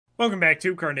Welcome back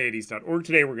to Carneades.org.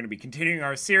 Today we're going to be continuing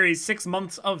our series, 6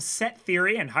 Months of Set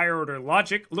Theory and Higher Order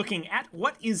Logic, looking at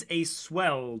what is a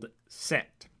swelled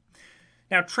set.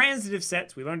 Now, transitive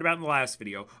sets, we learned about in the last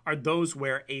video, are those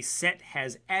where a set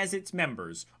has as its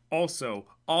members also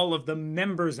all of the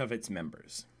members of its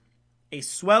members. A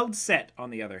swelled set,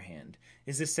 on the other hand,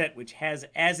 is a set which has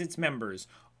as its members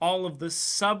all of the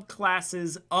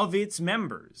subclasses of its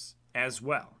members as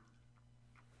well.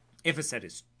 If a set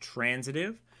is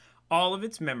transitive, all of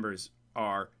its members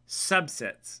are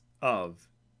subsets of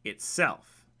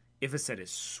itself. If a set is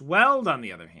swelled, on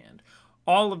the other hand,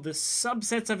 all of the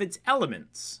subsets of its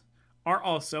elements are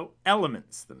also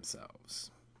elements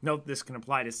themselves. Note this can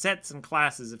apply to sets and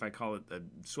classes. If I call it a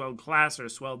swelled class or a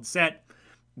swelled set,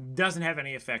 doesn't have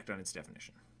any effect on its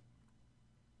definition.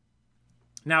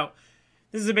 Now,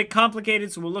 this is a bit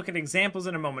complicated, so we'll look at examples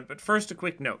in a moment, but first a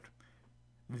quick note.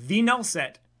 The null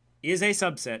set is a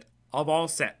subset of all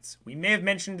sets. We may have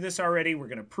mentioned this already, we're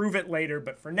going to prove it later,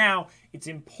 but for now, it's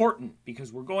important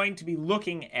because we're going to be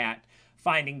looking at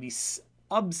finding the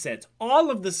subsets, all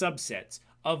of the subsets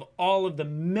of all of the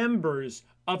members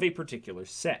of a particular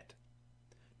set.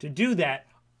 To do that,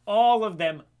 all of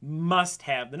them must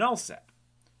have the null set.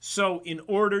 So in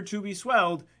order to be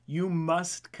swelled, you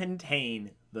must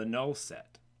contain the null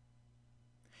set.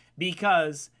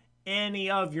 Because any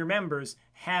of your members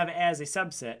have as a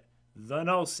subset the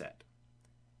null set.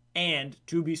 And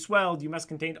to be swelled, you must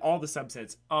contain all the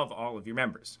subsets of all of your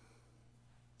members.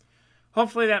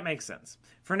 Hopefully that makes sense.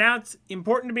 For now, it's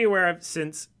important to be aware of,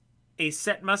 since a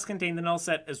set must contain the null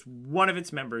set as one of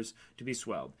its members to be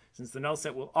swelled, since the null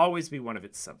set will always be one of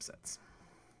its subsets.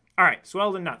 All right,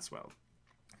 swelled and not swelled.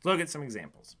 Let's look at some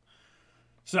examples.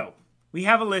 So, we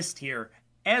have a list here.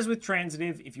 As with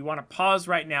transitive, if you want to pause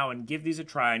right now and give these a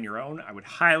try on your own, I would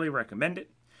highly recommend it.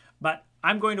 But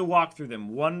I'm going to walk through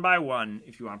them one by one.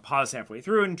 If you want to pause halfway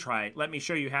through and try it, let me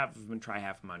show you half of them and try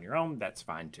half of them on your own. That's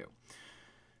fine too.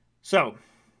 So,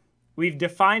 we've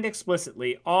defined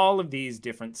explicitly all of these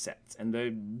different sets. And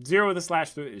the 0 with a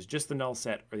slash through it is just the null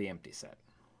set or the empty set.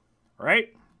 All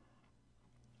right?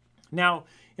 Now,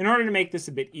 in order to make this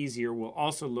a bit easier, we'll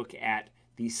also look at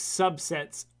the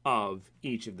subsets of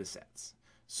each of the sets.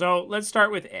 So, let's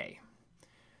start with A.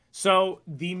 So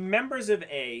the members of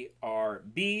A are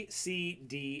B, C,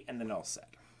 D, and the null set.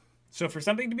 So for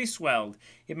something to be swelled,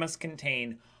 it must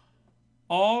contain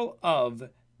all of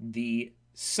the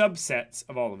subsets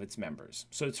of all of its members.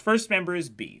 So its first member is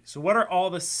B. So what are all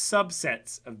the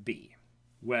subsets of B?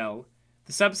 Well,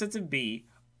 the subsets of B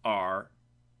are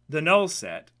the null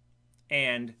set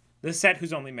and the set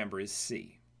whose only member is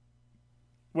C.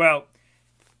 Well,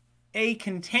 A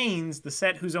contains the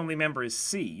set whose only member is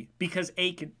C because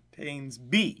A contains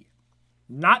B.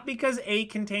 Not because A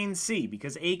contains C,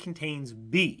 because A contains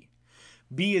B.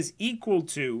 B is equal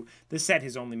to the set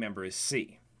whose only member is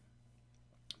C.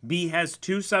 B has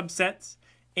two subsets.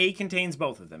 A contains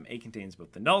both of them. A contains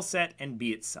both the null set and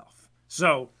B itself.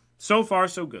 So far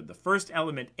so good. The first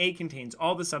element, A, contains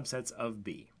all the subsets of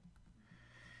B.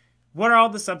 What are all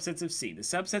the subsets of C? The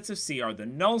subsets of C are the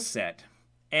null set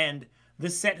and the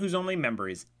set whose only member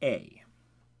is A.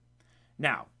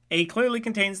 Now, A clearly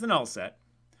contains the null set,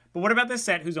 but what about the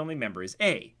set whose only member is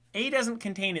A? A doesn't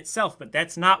contain itself, but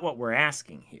that's not what we're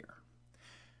asking here.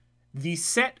 The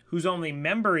set whose only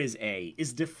member is A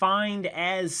is defined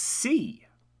as C,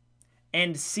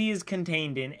 and C is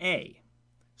contained in A.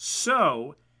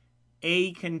 So,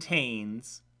 A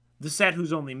contains the set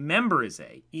whose only member is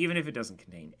A, even if it doesn't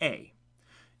contain A,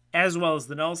 as well as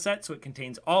the null set, so it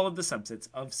contains all of the subsets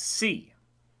of C.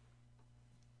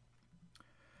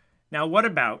 Now, what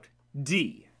about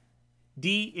D?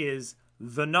 D is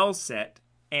the null set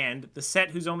and the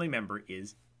set whose only member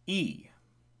is E.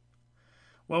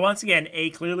 Well, once again,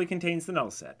 A clearly contains the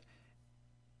null set.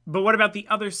 But what about the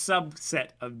other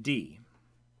subset of D,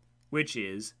 which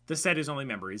is the set whose only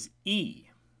member is E?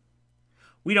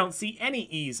 We don't see any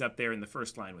E's up there in the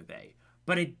first line with A,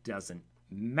 but it doesn't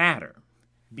matter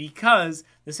because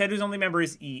the set whose only member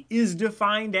is E is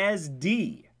defined as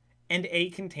D, and A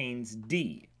contains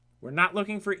D. We're not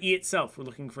looking for E itself, we're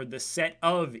looking for the set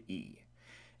of E.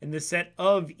 And the set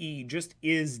of E just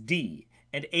is D,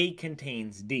 and A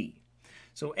contains D.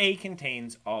 So A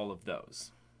contains all of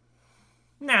those.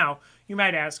 Now, you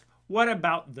might ask, what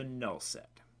about the null set?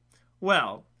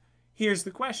 Well, here's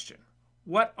the question.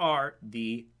 What are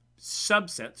the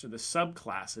subsets or the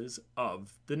subclasses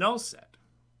of the null set?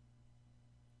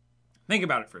 Think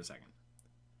about it for a second.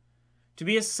 To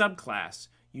be a subclass,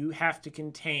 you have to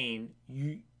contain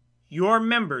your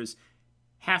members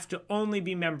have to only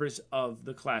be members of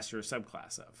the class you're a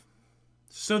subclass of.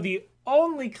 So the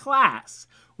only class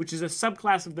which is a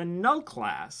subclass of the null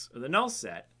class, or the null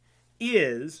set,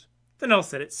 is the null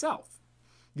set itself.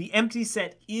 The empty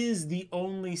set is the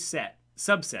only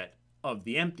subset of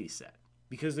the empty set,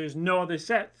 because there's no other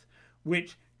sets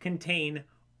which contain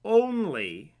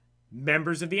only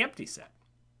members of the empty set.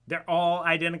 They're all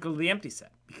identical to the empty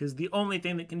set, because the only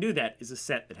thing that can do that is a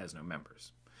set that has no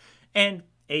members. And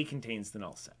A contains the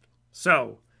null set.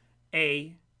 So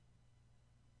A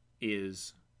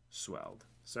is swelled.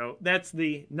 So that's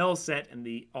the null set, and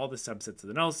all the subsets of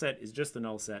the null set is just the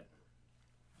null set.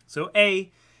 So A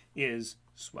is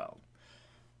swelled.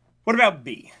 What about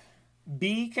B?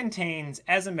 B contains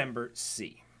as a member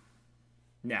C.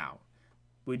 Now,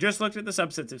 we just looked at the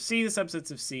subsets of C. The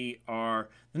subsets of C are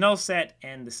the null set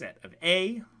and the set of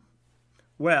A.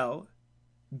 Well,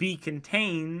 B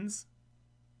contains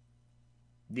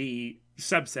the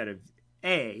subset of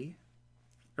A,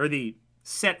 or the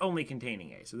set only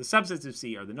containing A. So the subsets of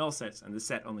C are the null sets and the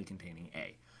set only containing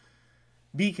A.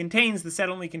 B contains the set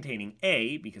only containing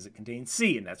A because it contains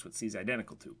C, and that's what C is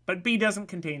identical to. But B doesn't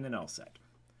contain the null set,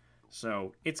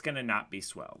 so it's going to not be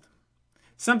swelled.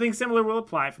 Something similar will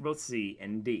apply for both C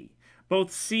and D.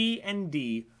 Both C and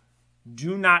D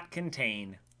do not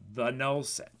contain the null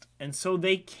set, and so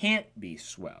they can't be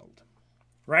swelled,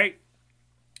 right?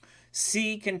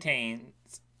 C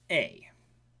contains A.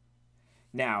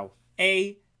 Now,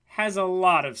 A has a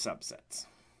lot of subsets,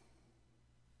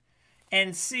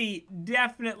 and C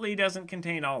definitely doesn't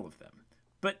contain all of them.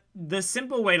 But the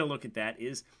simple way to look at that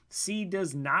is C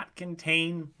does not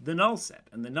contain the null set,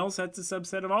 and the null set's a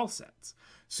subset of all sets.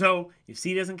 So if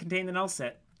C doesn't contain the null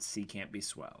set, C can't be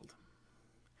swelled.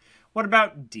 What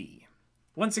about D?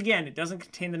 Once again, it doesn't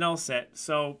contain the null set,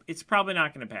 so it's probably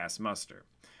not going to pass muster.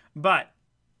 But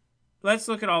let's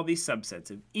look at all these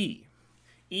subsets of E.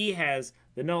 E has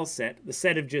the null set, the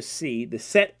set of just C, the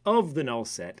set of the null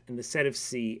set, and the set of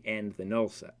C and the null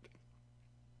set.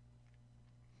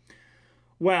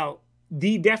 Well,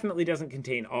 D definitely doesn't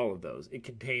contain all of those. It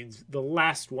contains the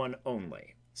last one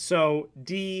only. So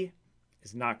D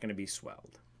is not going to be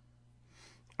swelled.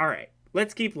 All right,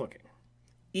 let's keep looking.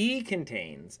 E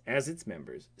contains, as its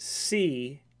members,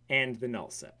 C and the null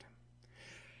set.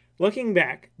 Looking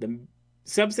back, the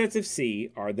subsets of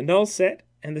C are the null set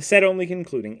and the set only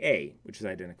including A, which is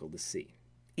identical to C.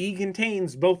 E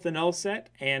contains both the null set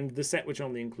and the set which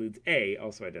only includes A,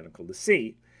 also identical to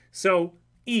C. So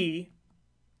E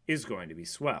is going to be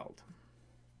swelled.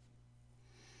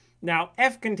 Now,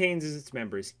 F contains as its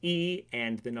members E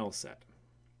and the null set.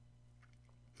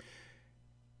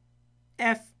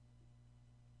 F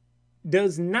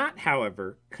does not,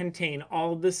 however, contain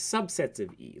all the subsets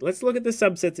of E. Let's look at the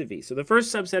subsets of E. So the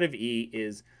first subset of E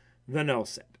is the null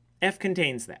set. F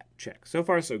contains that. Check. So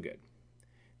far, so good.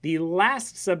 The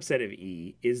last subset of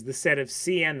E is the set of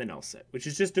C and the null set, which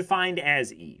is just defined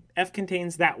as E. F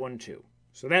contains that one too.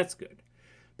 So that's good.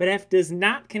 But F does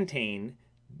not contain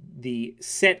the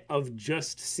set of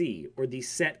just C, or the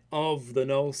set of the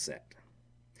null set,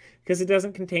 because it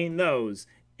doesn't contain those,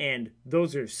 and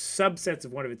those are subsets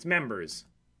of one of its members.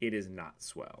 It is not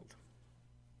swelled.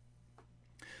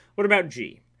 What about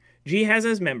G? G has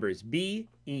as members B,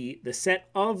 E, the set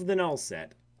of the null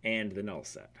set, and the null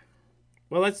set.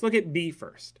 Well, let's look at B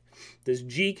first. Does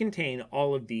G contain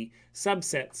all of the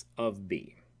subsets of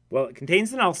B? Well, it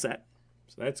contains the null set,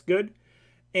 so that's good.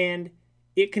 And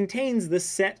it contains the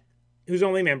set whose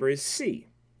only member is C,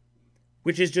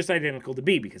 which is just identical to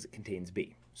B because it contains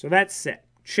B. So that's set.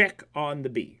 Check on the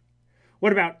B.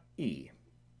 What about E?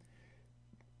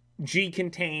 G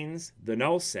contains the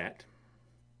null set,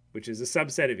 which is a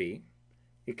subset of E.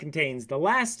 It contains the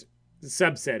last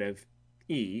subset of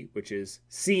E, which is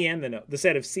C and the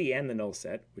set of C and the null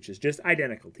set, which is just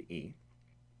identical to E.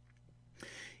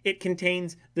 It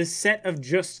contains the set of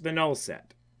just the null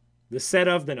set, the set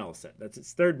of the null set. That's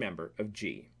its third member of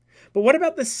G. But what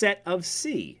about the set of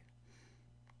C?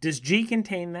 Does G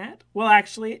contain that? Well,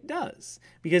 actually it does,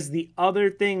 because the other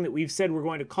thing that we've said we're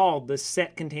going to call the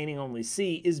set containing only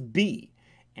C is B,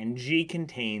 and G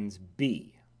contains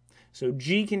B. So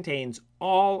G contains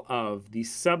all of the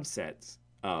subsets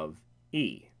of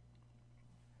E.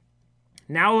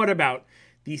 Now what about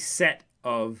the set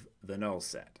of the null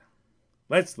set?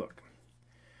 Let's look.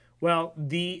 Well,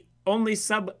 the only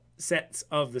subsets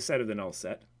of the set of the null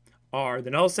set are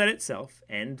the null set itself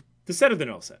and the set of the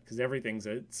null set, because everything's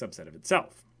a subset of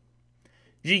itself.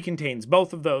 G contains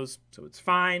both of those, so it's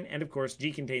fine. And of course,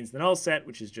 G contains the null set,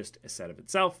 which is just a set of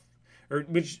itself, or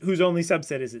whose only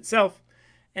subset is itself.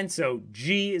 And so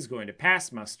G is going to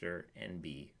pass muster and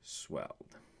be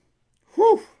swelled.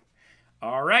 Whew!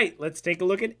 All right, let's take a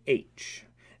look at H.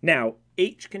 Now,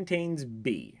 H contains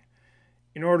B.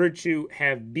 in order to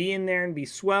have B in there and be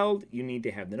swelled, you need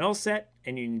to have the null set,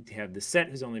 and you need to have the set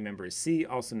whose only member is C,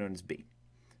 also known as B.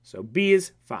 So B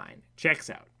is fine, checks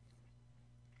out.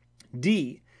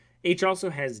 D, H also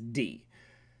has D.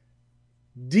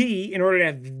 D, in order to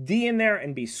have D in there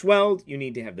and be swelled, you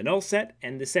need to have the null set,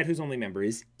 and the set whose only member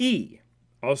is E,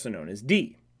 also known as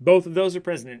D. Both of those are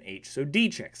present in H, so D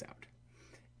checks out.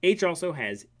 H also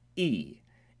has E.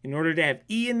 In order to have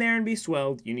E in there and be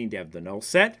swelled, you need to have the null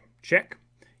set, check.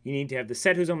 You need to have the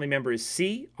set whose only member is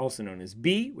C, also known as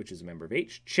B, which is a member of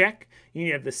H, check. You need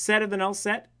to have the set of the null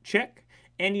set, check.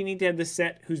 And you need to have the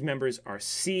set whose members are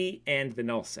C and the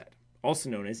null set, also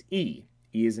known as E.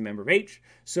 E is a member of H,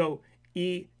 so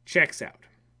E checks out.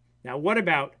 Now what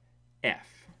about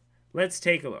F? Let's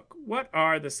take a look. What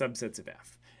are the subsets of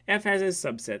F? F has as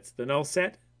subsets the null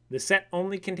set, the set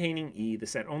only containing E, the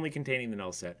set only containing the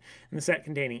null set, and the set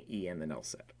containing E and the null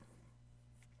set.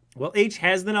 Well, H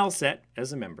has the null set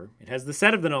as a member. It has the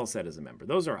set of the null set as a member.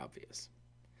 Those are obvious.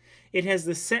 It has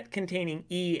the set containing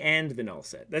E and the null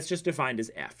set. That's just defined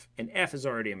as F, and F is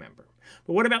already a member.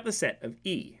 But what about the set of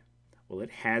E? Well,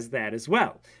 it has that as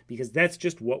well, because that's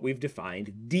just what we've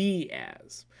defined D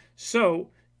as. So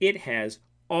it has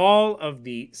all of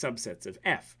the subsets of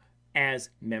F as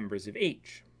members of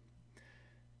H.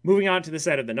 Moving on to the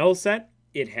set of the null set,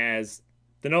 it has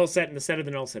the null set and the set of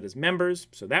the null set as members,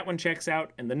 so that one checks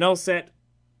out. And the null set,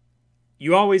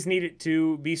 you always need it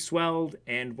to be swelled,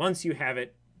 and once you have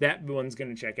it, that one's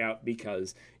going to check out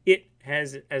because it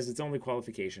has as its only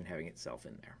qualification having itself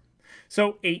in there.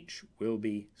 So H will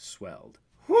be swelled.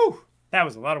 Whew, that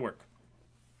was a lot of work.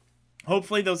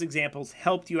 Hopefully those examples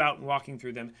helped you out in walking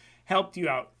through them, helped you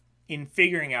out in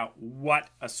figuring out what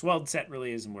a swelled set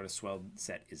really is and what a swelled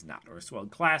set is not, or a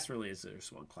swelled class really is or a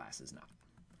swelled class is not.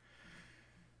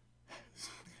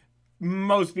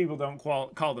 Most people don't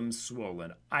call them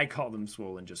swollen. I call them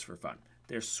swollen just for fun.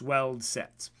 They're swelled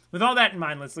sets. With all that in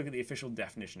mind, let's look at the official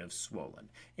definition of swollen.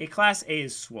 A class A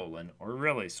is swollen, or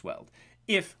really swelled,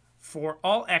 if for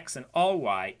all x and all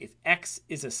y, if x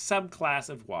is a subclass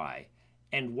of y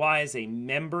and y is a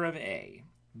member of A,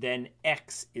 then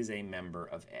x is a member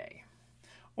of A.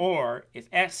 Or if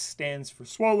S stands for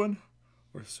swollen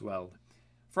or swelled,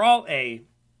 for all A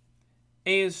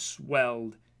is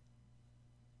swelled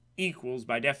equals,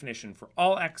 by definition, for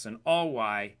all x and all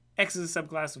y, x is a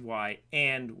subclass of y,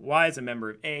 and y is a member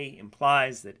of A,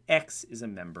 implies that x is a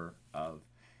member of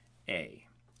A.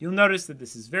 You'll notice that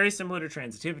this is very similar to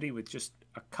transitivity with just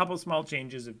a couple small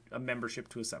changes of membership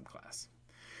to a subclass.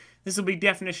 This will be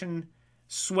definition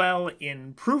swell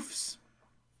in proofs.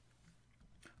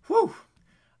 Whew!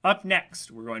 Up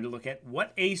next, we're going to look at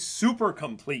what a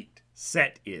supercomplete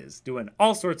set is, doing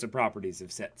all sorts of properties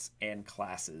of sets and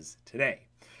classes today.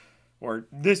 Or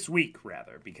this week,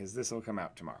 rather, because this will come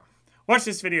out tomorrow. Watch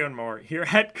this video and more here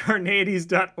at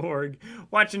Carneades.org.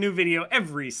 Watch a new video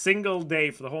every single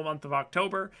day for the whole month of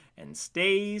October, and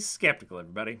stay skeptical,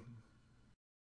 everybody.